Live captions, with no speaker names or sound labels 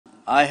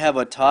I have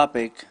a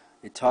topic.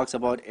 It talks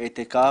about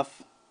Ittefaq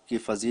ki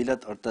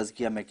fazilat or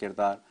Tazkiya mein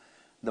kirdar,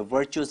 the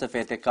virtues of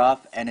Ittefaq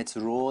and its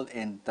role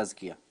in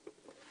Tazkiya.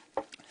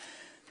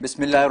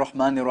 Bismillahir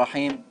Rahmanir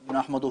Rahim.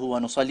 Nahmaduhu wa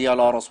nusalli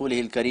ala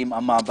rasulihil kareem,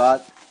 amma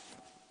ba'd.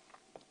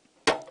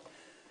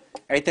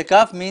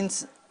 Ittefaq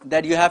means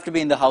that you have to be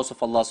in the house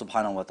of Allah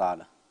subhanahu wa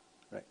ta'ala.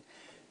 Right?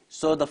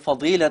 So the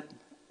fadilat,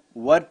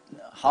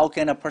 how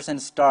can a person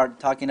start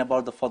talking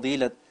about the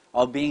fadilat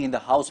of being in the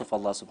house of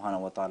Allah subhanahu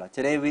wa ta'ala?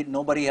 Today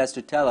nobody has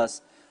to tell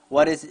us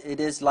what it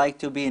is like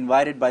to be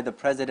invited by the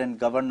president,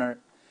 governor,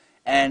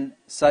 and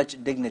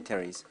such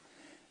dignitaries.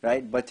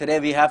 Right? But today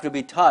we have to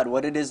be taught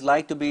what it is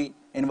like to be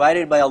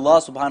invited by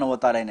Allah subhanahu wa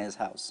ta'ala in His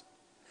house.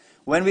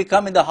 When we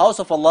come in the house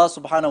of Allah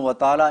subhanahu wa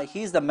ta'ala,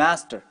 He is the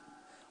master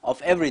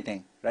of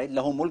everything. Right?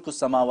 Lahu mulku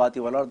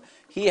samawati wal ard.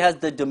 He has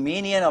the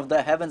dominion of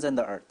the heavens and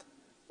the earth.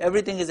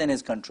 Everything is in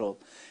His control.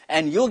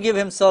 And you give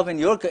Himself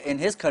in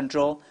His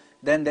control,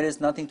 then there is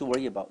nothing to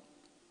worry about.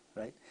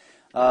 Right?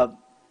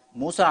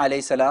 Musa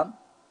alayhi salam,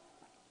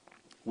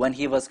 when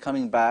he was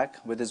coming back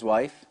with his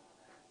wife,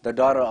 the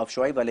daughter of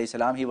Shuaib alayhi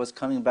salam, he was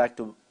coming back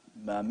to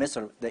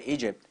Misr,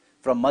 Egypt,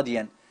 from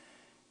Madian.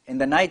 In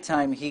the night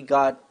time, he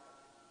got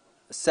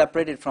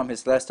separated from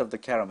his rest of the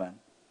caravan.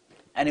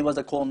 And it was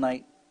a cold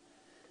night.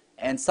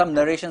 And some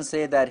narrations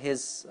say that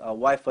his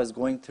wife was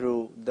going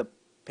through the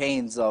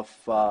pains of,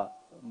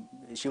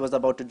 she was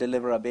about to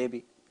deliver a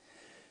baby.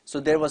 So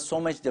there was so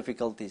much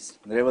difficulties.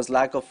 There was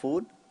lack of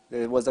food,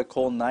 there was a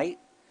cold night,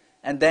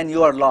 and then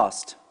you are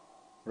lost,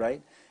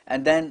 right?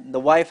 And then the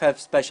wife has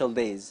special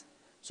days.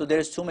 So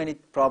there's too many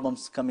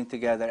problems coming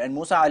together. And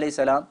Musa alayhi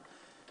salam,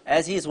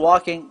 as he's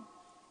walking,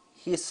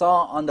 he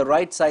saw on the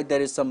right side there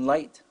is some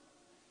light.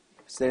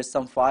 There's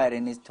some fire,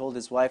 and he told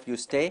his wife, you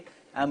stay,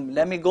 and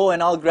let me go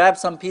and I'll grab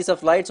some piece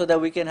of light so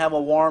that we can have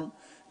a warm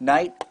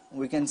night.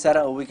 We can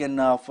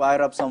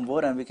fire up some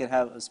wood and we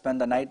can spend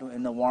the night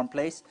in a warm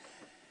place.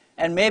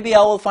 And maybe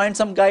I will find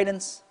some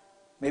guidance.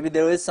 Maybe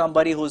there is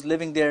somebody who's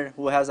living there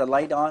who has a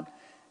light on,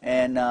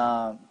 and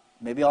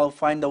maybe I'll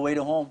find the way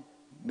to home.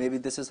 Maybe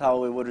this is how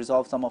we would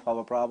resolve some of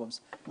our problems.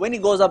 When he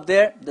goes up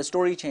there, the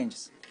story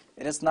changes.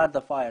 It is not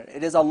the fire.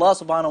 It is Allah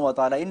subhanahu wa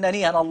ta'ala.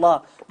 Innani an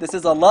Allah. This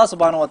is Allah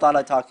subhanahu wa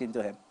ta'ala talking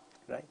to him.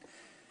 Right?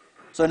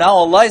 So now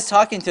Allah is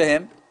talking to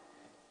him.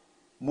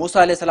 Musa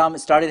alayhi salam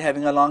started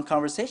having a long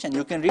conversation.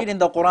 You can read in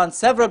the Quran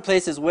several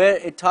places where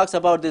it talks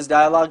about this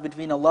dialogue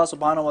between Allah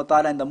subhanahu wa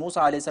ta'ala and the Musa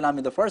alayhi salam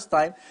in the first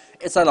time.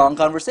 It's a long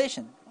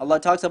conversation. Allah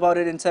talks about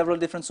it in several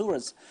different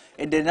surahs.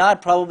 It did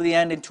not probably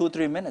end in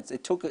 2-3 minutes.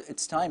 It took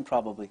its time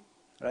probably.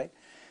 Right?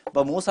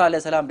 But Musa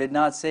alayhi salam did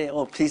not say,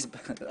 oh please,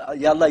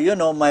 Ya Allah, you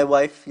know my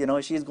wife,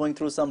 she's going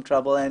through some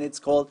trouble and it's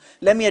cold.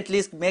 Let me at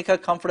least make her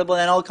comfortable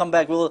and I'll come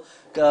back. We'll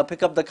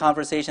pick up the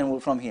conversation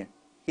from here.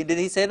 Did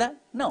he say that?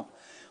 No.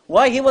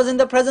 Why? He was in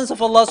the presence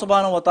of Allah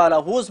subhanahu wa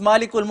ta'ala, who is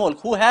Malikul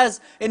Mulk, who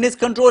has in His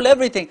control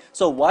everything.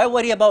 So why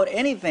worry about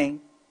anything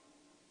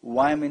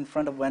when I'm in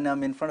front of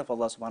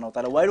Allah subhanahu wa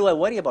ta'ala? Why do I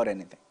worry about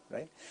anything?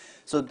 Right?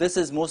 So this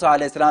is Musa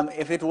alayhi salam.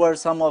 If it were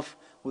some of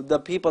the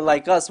people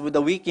like us with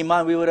the weak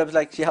iman, we would have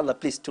like, Ya Allah,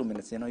 please 2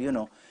 minutes.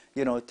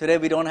 Today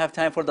we don't have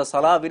time for the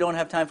salah, we don't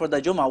have time for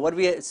the Jummah. What do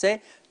we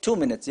say? 2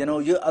 minutes.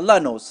 Allah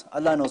knows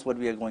what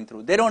we are going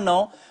through. They don't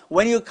know.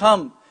 When you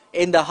come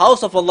in the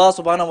house of Allah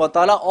subhanahu wa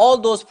ta'ala, all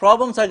those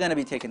problems are going to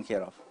be taken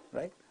care of,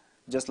 right?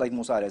 Just like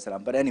Musa alayhi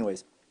salam. But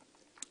anyways,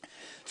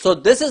 so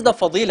this is the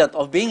fadilat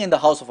of being in the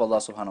house of Allah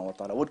subhanahu wa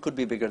ta'ala. What could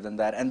be bigger than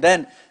that? And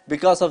then,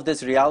 because of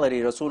this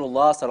reality,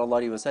 Rasulullah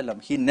sallallahu alaihi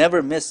wasallam, he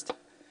never missed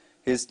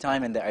his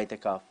time in the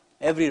Ittefaq.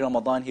 Every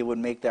Ramadan he would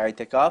make the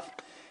Ittefaq,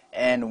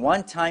 and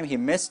one time he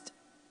missed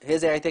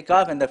his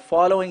Ittefaq, and the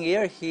following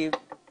year he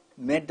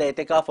made the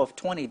Ittefaq of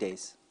 20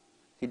 days.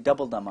 He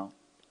doubled the amount.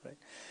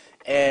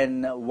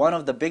 And one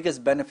of the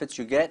biggest benefits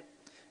you get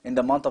in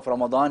the month of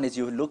Ramadan is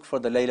you look for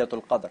the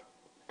Laylatul Qadr.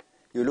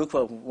 You look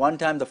for, one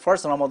time the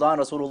first Ramadan,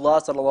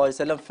 Rasulullah sallallahu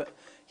alaihi wasallam,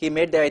 he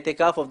made the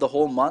Ittefaq of the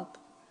whole month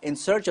in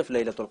search of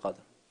Laylatul Qadr.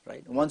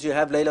 Right? Once you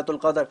have Laylatul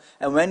Qadr,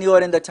 and when you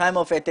are in the time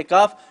of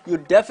Ittefaq, you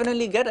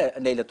definitely get a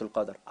Laylatul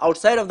Qadr.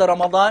 Outside of the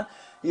Ramadan,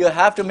 you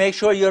have to make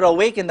sure you're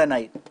awake in the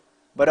night.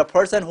 But a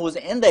person who's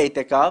in the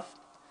Ittefaq,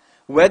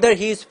 whether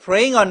he's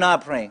praying or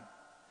not praying,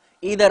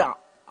 either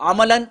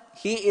Amalan,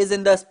 he is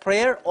in the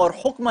prayer, or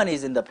hukman, he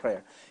is in the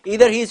prayer.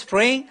 Either he is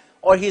praying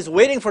or he is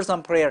waiting for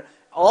some prayer.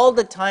 All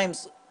the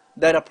times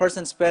that a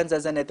person spends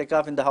as an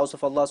itikaf in the house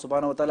of Allah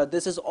subhanahu wa ta'ala,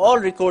 this is all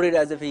recorded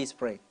as if he is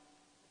praying.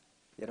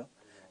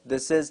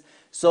 This is,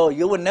 so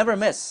you would never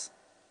miss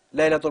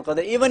Laylatul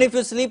Qadr. Even if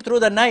you sleep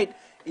through the night,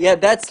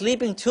 that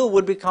sleeping too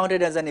would be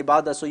counted as an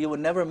ibadah, so you would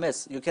never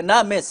miss. You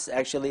cannot miss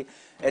actually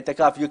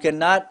itikaf. You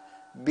cannot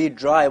be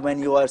dry when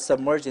you are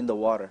submerged in the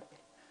water.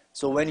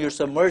 So when you're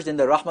submerged in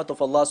the rahmat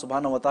of Allah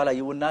subhanahu wa ta'ala,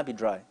 you will not be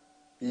dry.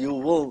 You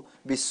will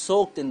be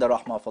soaked in the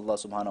rahmah of Allah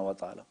subhanahu wa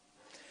ta'ala.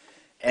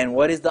 And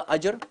what is the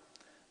ajr?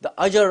 The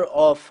ajr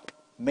of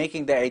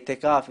making the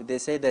itikaf, they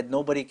say that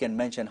nobody can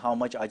mention how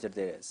much ajr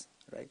there is.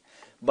 Right?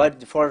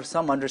 But for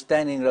some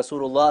understanding,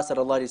 Rasulullah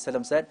sallallahu alaihi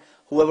wasallam said,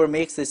 whoever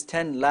makes this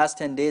last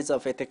 10 days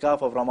of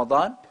itikaf of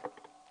Ramadan,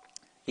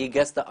 he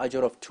gets the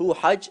ajr of 2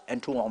 Hajj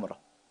and 2 Umrah.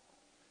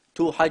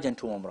 2 Hajj and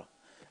 2 Umrah.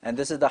 And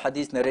this is the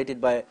hadith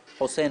narrated by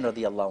Hussein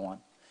radiallahu anhu.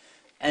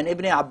 And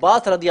Ibn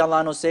Abbas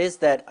radiallahu anhu says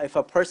that if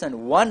a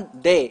person 1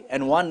 day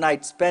and 1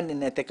 night spend in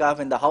itikaf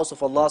in the house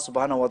of Allah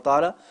subhanahu wa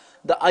ta'ala,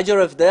 the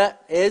ajr of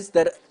that is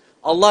that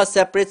Allah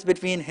separates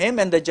between him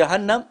and the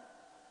Jahannam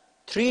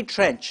 3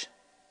 trench,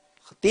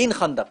 3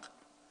 khandaq.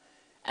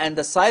 And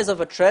the size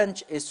of a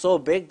trench is so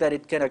big that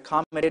it can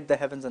accommodate the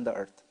heavens and the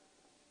earth.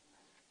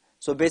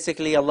 So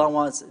basically Allah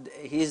wants,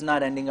 he's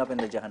not ending up in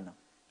the Jahannam.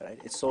 Right?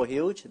 It's so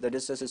huge, the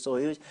distance is so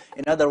huge.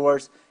 In other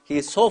words, he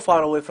is so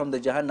far away from the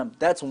Jahannam,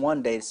 that's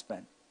 1 day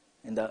spent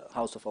in the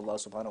house of Allah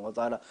subhanahu wa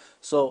ta'ala.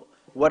 So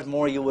what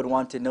more you would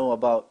want to know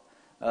about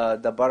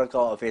the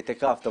barakah of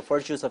itikaf, the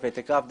virtues of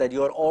itikaf, that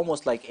you are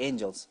almost like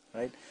angels,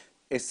 right?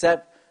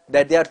 Except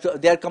that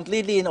they are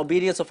completely in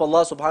obedience of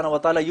Allah subhanahu wa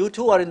ta'ala. You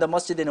too are in the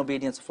masjid in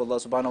obedience of Allah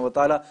subhanahu wa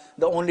ta'ala.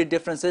 The only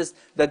difference is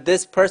that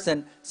this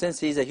person, since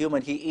he's a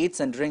human, he eats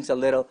and drinks a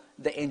little.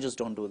 The angels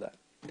don't do that.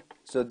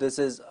 So this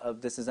is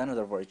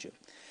another virtue.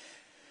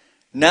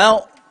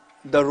 Now,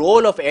 the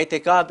role of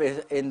itikaf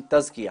is in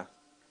Tazkiya.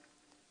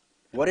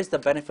 What is the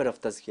benefit of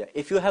Tazkiya?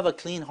 If you have a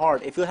clean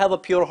heart, if you have a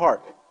pure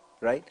heart,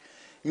 right?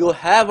 You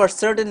have a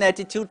certain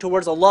attitude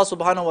towards Allah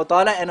subhanahu wa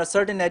ta'ala and a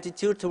certain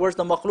attitude towards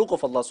the makhluk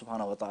of Allah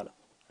subhanahu wa ta'ala.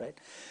 Right?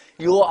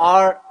 You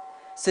are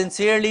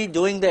sincerely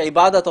doing the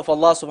ibadat of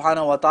Allah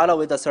subhanahu wa ta'ala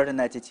with a certain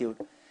attitude.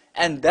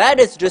 And that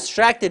is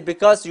distracted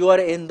because you are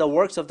in the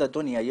works of the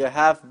dunya. You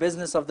have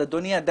business of the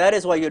dunya. That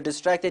is why you're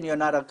distracted. You're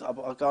not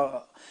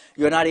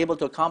able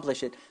to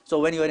accomplish it. So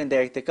when you are in the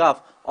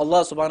i'tikaf,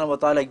 Allah subhanahu wa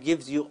ta'ala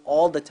gives you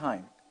all the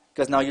time.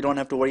 Because now you don't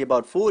have to worry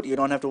about food. You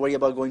don't have to worry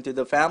about going to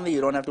the family.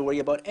 You don't have to worry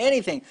about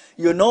anything.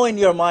 You know in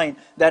your mind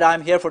that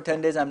I'm here for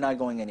 10 days. I'm not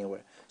going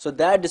anywhere. So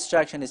that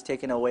distraction is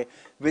taken away.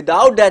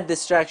 Without that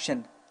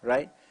distraction,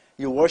 right,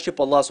 you worship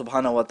Allah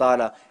subhanahu wa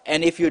ta'ala.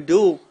 And if you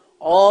do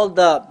all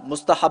the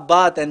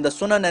mustahabbat and the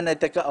sunan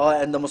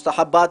and the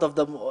mustahabbat of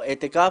the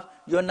itikaf,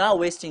 you're not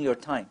wasting your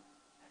time.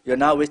 You're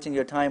not wasting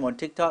your time on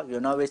TikTok.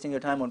 You're not wasting your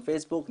time on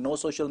Facebook. No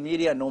social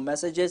media, no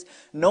messages,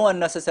 no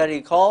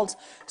unnecessary calls.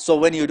 So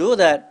when you do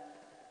that,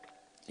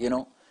 you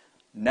know,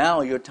 now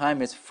your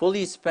time is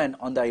fully spent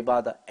on the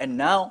ibadah. And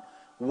now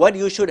what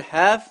you should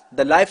have,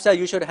 the lifestyle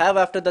you should have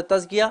after the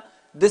tazkiyah,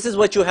 this is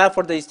what you have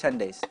for these 10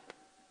 days.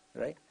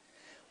 Right?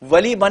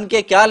 Wali ban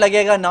ke kya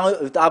lagega, now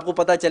aapko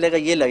pata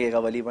chalega ye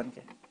lagega wali ban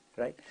ke.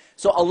 Right?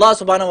 So Allah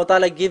subhanahu wa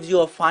ta'ala gives you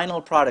a final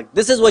product.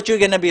 This is what you're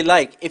going to be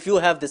like if you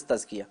have this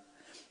tazkiyah.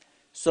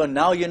 So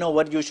now you know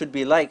what you should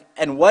be like.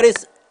 And what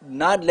is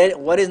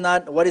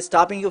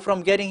stopping you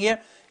from getting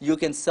here? You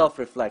can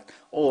self-reflect.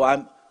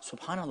 Oh,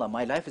 subhanallah,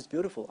 my life is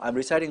beautiful. I'm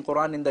reciting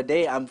Quran in the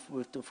day. I'm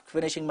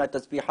finishing my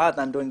tasbihat.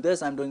 I'm doing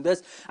this. I'm doing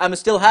this. I'm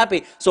still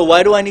happy. So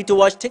why do I need to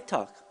watch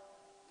TikTok?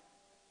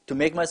 To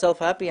make myself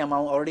happy, I'm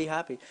already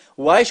happy.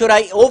 Why should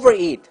I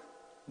overeat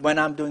when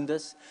I'm doing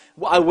this?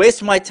 I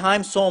waste my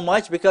time so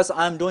much because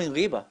I'm doing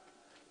ghibah.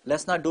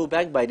 Let's not do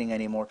backbiting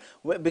anymore.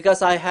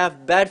 Because I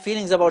have bad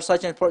feelings about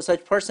such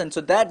person.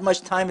 So that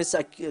much time is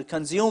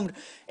consumed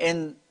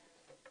in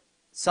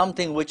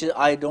something which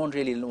I don't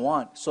really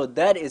want. So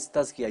that is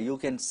tazkiyah. You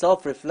can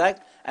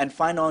self-reflect and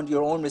find out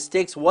your own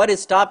mistakes. What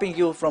is stopping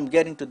you from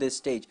getting to this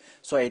stage?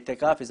 So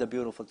i'tikaf is a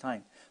beautiful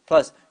time.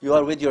 Plus, you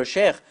are with your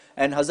sheikh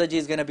and Hazaji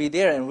is going to be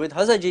there. And with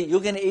Hazaji, you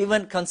can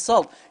even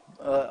consult.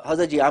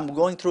 Hazaji, I'm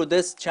going through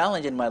this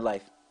challenge in my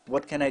life.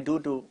 What can I do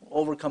to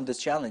overcome this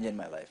challenge in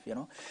my life? You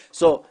know.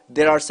 So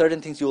there are certain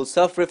things you will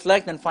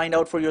self-reflect and find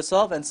out for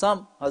yourself. And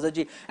some,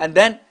 Hazaji. And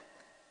then,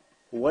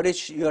 what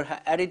is your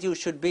attitude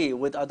should be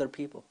with other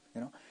people?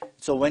 You know.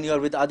 So when you are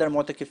with other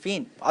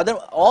mu'takifin,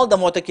 all the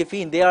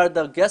mu'takifin, they are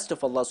the guests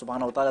of Allah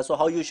subhanahu wa ta'ala. So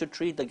how you should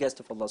treat the guest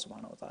of Allah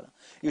subhanahu wa ta'ala?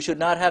 You should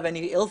not have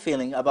any ill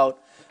feeling about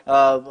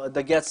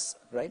the guests,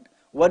 right?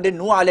 What did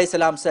Nuh alayhi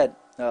salam said?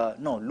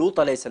 Lut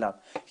alayhi salam.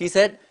 He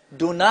said,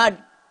 do not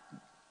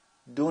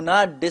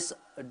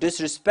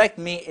disrespect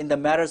me in the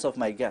matters of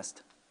my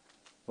guest.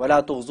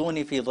 وَلَا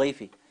تُغْزُونِ فِي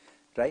ضَيْفِ.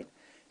 Right?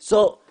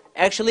 So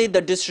actually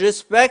the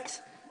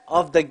disrespect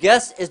of the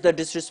guest is the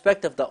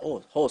disrespect of the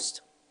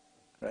host.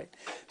 Right?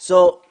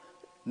 So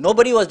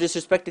nobody was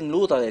disrespecting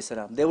Lut alayhi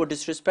salam. They were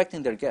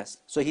disrespecting their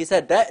guests. So he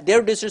said that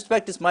their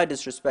disrespect is my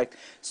disrespect.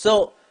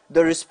 So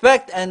the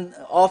respect and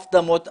of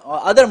the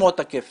other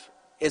mu'takif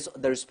is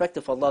the respect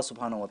of Allah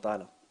subhanahu wa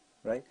ta'ala.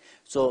 Right?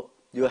 So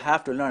you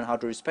have to learn how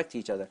to respect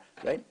each other.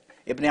 Right?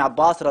 Ibn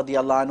Abbas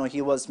radiallahu anhu,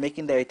 he was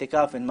making the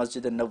i'tikaf in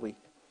Masjid al-Nabawi.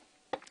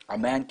 A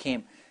man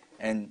came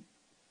and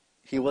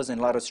he was in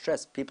a lot of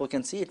stress. People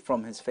can see it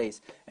from his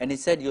face. And he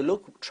said, you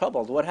look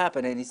troubled. What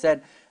happened? And he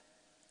said,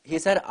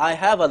 I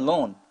have a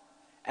loan.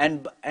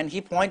 And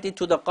he pointed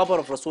to the qabr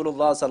of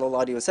Rasulullah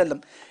sallallahu alaihi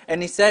wasallam.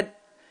 And he said,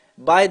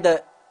 by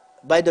the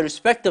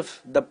respect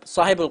of the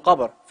sahib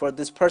al-qabr, for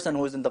this person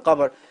who is in the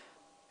qabr,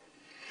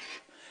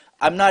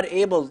 I'm not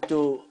able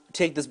to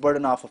take this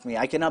burden off of me.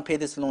 I cannot pay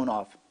this loan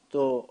off.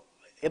 So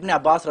Ibn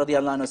Abbas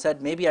radiallahu anhu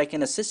said, maybe I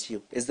can assist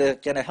you.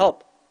 Can I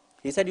help?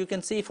 He said, you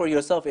can see for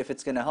yourself if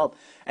it's going to help.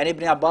 And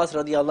Ibn Abbas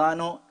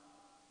radiallahu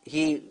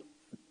anhu,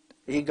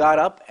 he got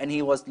up and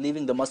he was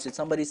leaving the masjid.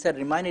 Somebody said,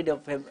 reminded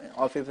of him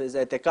of his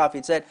itikaf.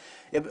 He said,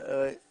 if,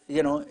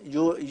 you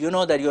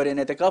know that you're in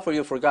itikaf or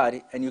you forgot,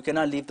 and you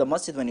cannot leave the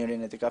masjid when you're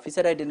in itikaf. He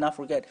said, I did not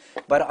forget,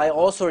 but I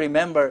also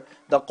remember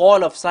the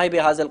call of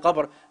Sahibi Hazal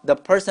Qabr, the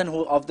person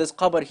who of this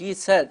qabr. He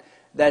said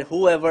that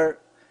whoever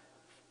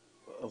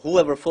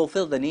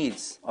fulfilled the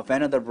needs of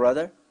another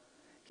brother,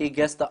 he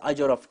gets the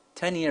ajr of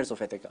 10 years of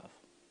itikaf.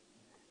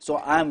 So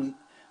I'm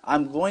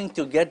going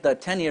to get the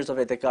 10 years of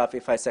itikaf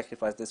if I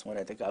sacrifice this one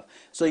itikaf.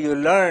 So you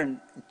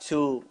learn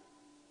to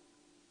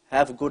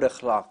have good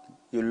akhlaq.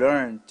 You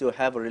learn to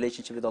have a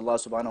relationship with Allah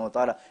subhanahu wa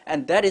ta'ala.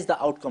 And that is the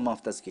outcome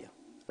of Tazkiya.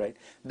 Right?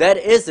 That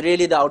is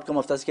really the outcome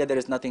of Tazkiya. There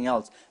is nothing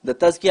else. The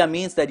Tazkiya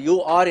means that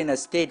you are in a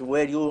state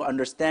where you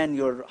understand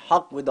your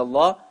haqq with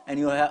Allah and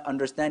you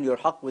understand your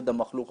haqq with the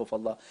makhluk of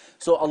Allah.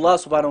 So Allah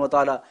subhanahu wa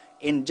ta'ala,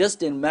 in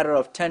matter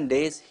of 10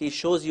 days, He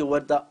shows you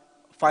what the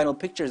final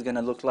picture is going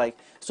to look like.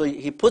 So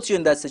He puts you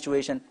in that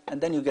situation, and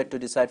then you get to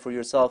decide for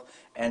yourself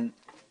and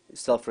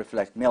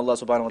self-reflect. May Allah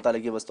subhanahu wa ta'ala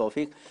give us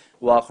tawfiq.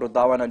 Wa akhiru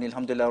da'wana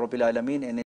alhamdulillahi rabbil alameen.